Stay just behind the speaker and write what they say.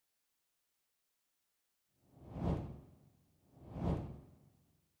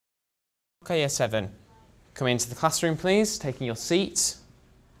Okay, Year 7, come into the classroom please, taking your seat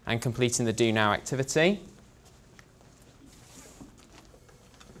and completing the Do Now activity.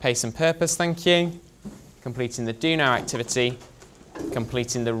 Pace and purpose, thank you. Completing the Do Now activity,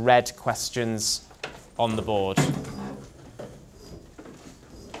 completing the red questions on the board.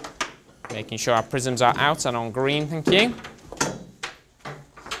 Making sure our prisms are out and on green, thank you.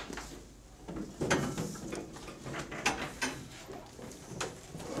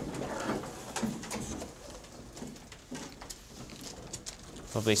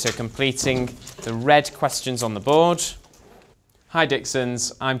 Lovely, so completing the red questions on the board. Hi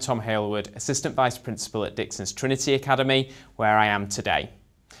Dixons, I'm Tom Halewood, Assistant Vice Principal at Dixon's Trinity Academy, where I am today.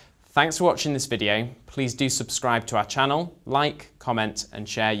 Thanks for watching this video. Please do subscribe to our channel, like, comment and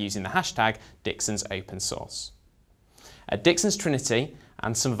share using the hashtag DixonsOpenSource. At Dixon's Trinity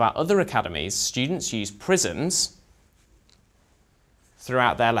and some of our other academies, students use Prisms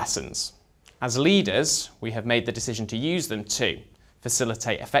throughout their lessons. As leaders, we have made the decision to use them to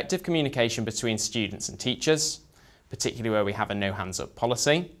facilitate effective communication between students and teachers, particularly where we have a no hands up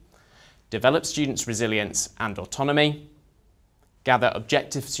policy, develop students' resilience and autonomy, gather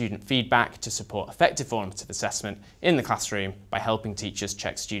objective student feedback to support effective formative assessment in the classroom by helping teachers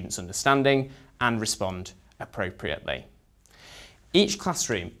check students' understanding and respond appropriately. Each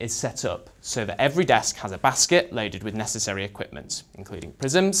classroom is set up so that every desk has a basket loaded with necessary equipment, including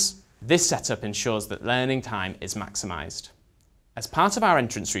Prisms. This setup ensures that learning time is maximised. As part of our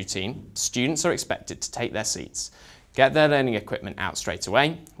entrance routine, students are expected to take their seats, get their learning equipment out straight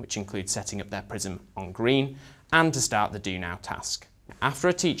away, which includes setting up their Prism on green, and to start the Do Now task. After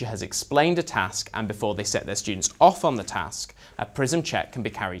a teacher has explained a task and before they set their students off on the task, a Prism check can be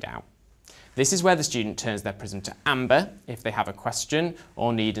carried out. This is where the student turns their Prism to amber if they have a question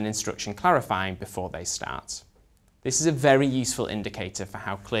or need an instruction clarifying before they start. This is a very useful indicator for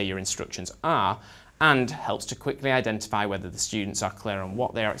how clear your instructions are and helps to quickly identify whether the students are clear on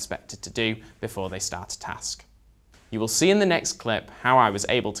what they are expected to do before they start a task. You will see in the next clip how I was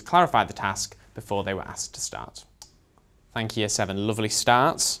able to clarify the task before they were asked to start. Thank you, Year 7. Lovely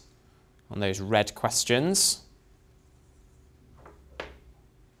starts on those red questions.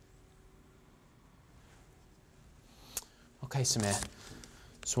 Okay, Samir.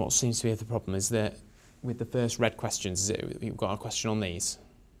 So what seems to be the problem is that with the first red questions, you've got a question on these.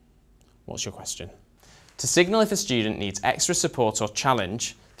 What's your question? To signal if a student needs extra support or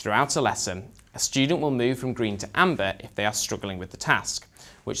challenge throughout a lesson, a student will move from green to amber if they are struggling with the task,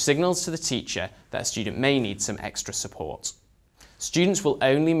 which signals to the teacher that a student may need some extra support. Students will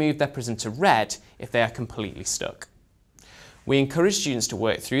only move their Prism to red if they are completely stuck. We encourage students to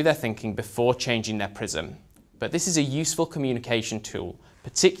work through their thinking before changing their Prism, but this is a useful communication tool,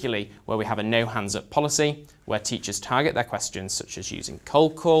 particularly where we have a no hands up policy, where teachers target their questions such as using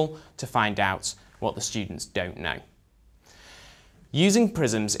cold call to find out what the students don't know. Using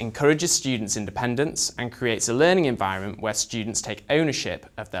Prisms encourages students' independence and creates a learning environment where students take ownership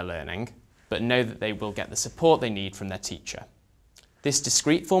of their learning, but know that they will get the support they need from their teacher. This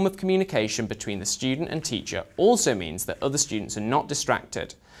discreet form of communication between the student and teacher also means that other students are not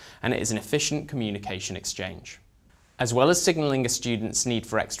distracted, and it is an efficient communication exchange. As well as signalling a student's need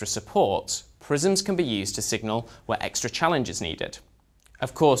for extra support, Prisms can be used to signal where extra challenge is needed.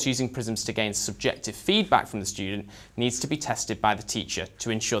 Of course, using Prisms to gain subjective feedback from the student needs to be tested by the teacher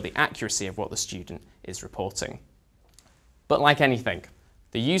to ensure the accuracy of what the student is reporting. But like anything,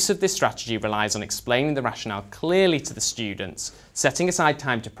 the use of this strategy relies on explaining the rationale clearly to the students, setting aside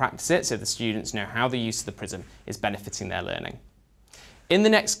time to practice it so the students know how the use of the Prism is benefiting their learning. In the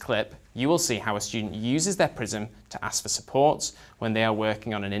next clip, you will see how a student uses their Prism to ask for support when they are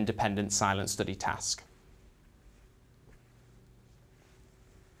working on an independent silent study task.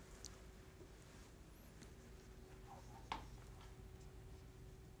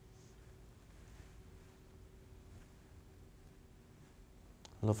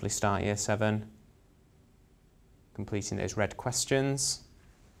 Lovely start, Year 7. Completing those red questions.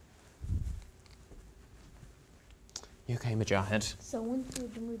 You okay, Mujahid? So once we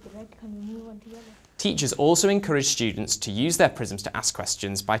remove the red, can we move on to yellow? Teachers also encourage students to use their Prisms to ask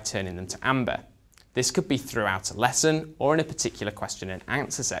questions by turning them to amber. This could be throughout a lesson or in a particular question and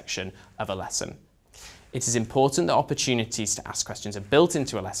answer section of a lesson. It is important that opportunities to ask questions are built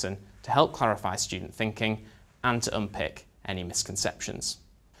into a lesson to help clarify student thinking and to unpick any misconceptions.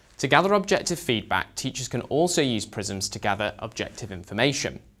 To gather objective feedback, teachers can also use Prisms to gather objective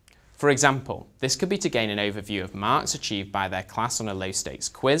information. For example, this could be to gain an overview of marks achieved by their class on a low-stakes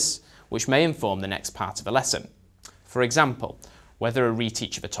quiz, which may inform the next part of a lesson. For example, whether a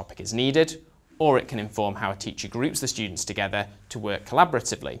reteach of a topic is needed, or it can inform how a teacher groups the students together to work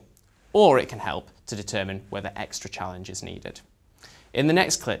collaboratively, or it can help to determine whether extra challenge is needed. In the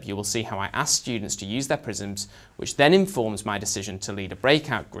next clip, you will see how I ask students to use their Prisms, which then informs my decision to lead a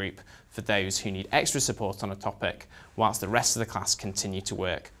breakout group for those who need extra support on a topic, whilst the rest of the class continue to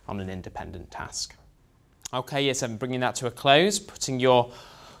work on an independent task. Okay, Year 7, bringing that to a close, putting your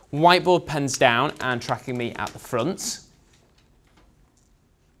whiteboard pens down and tracking me at the front.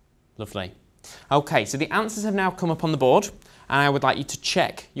 Lovely. Okay, so the answers have now come up on the board, and I would like you to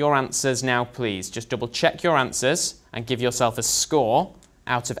check your answers now, please. Just double check your answers and give yourself a score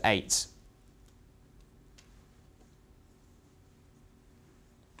out of 8.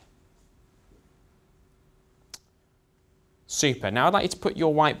 Super. Now I'd like you to put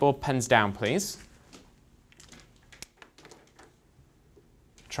your whiteboard pens down, please.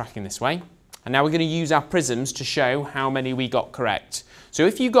 Tracking this way. And now we're going to use our Prisms to show how many we got correct. So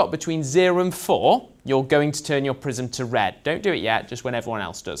if you got between 0 and 4, you're going to turn your prism to red. Don't do it yet, just when everyone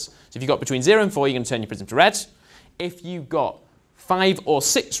else does. So if you got between 0 and 4, you're going to turn your prism to red. If you got 5 or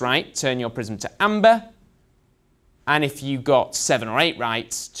 6 right, turn your prism to amber. And if you got 7 or 8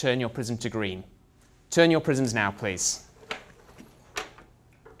 right, turn your prism to green. Turn your prisms now, please.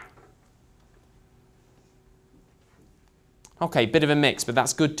 Okay, bit of a mix, but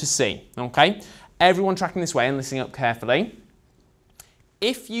that's good to see. Okay, everyone tracking this way and listening up carefully.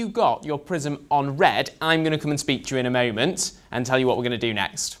 If you got your prism on red, I'm going to come and speak to you in a moment and tell you what we're going to do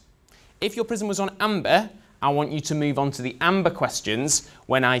next. If your prism was on amber, I want you to move on to the amber questions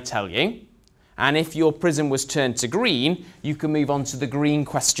when I tell you. And if your prism was turned to green, you can move on to the green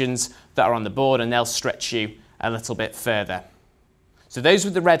questions that are on the board and they'll stretch you a little bit further. So those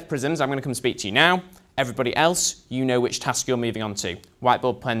with the red prisms, I'm going to come and speak to you now. Everybody else, you know which task you're moving on to.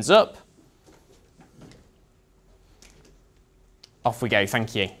 Whiteboard pens up. Off we go,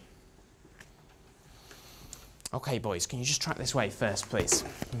 thank you. Okay, boys, can you just track this way first, please?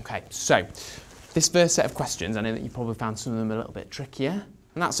 Okay, so this first set of questions, I know that you probably found some of them a little bit trickier,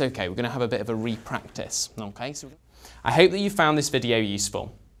 and that's okay. We're going to have a bit of a re-practice, okay? So I hope that you found this video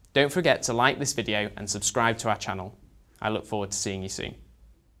useful. Don't forget to like this video and subscribe to our channel. I look forward to seeing you soon.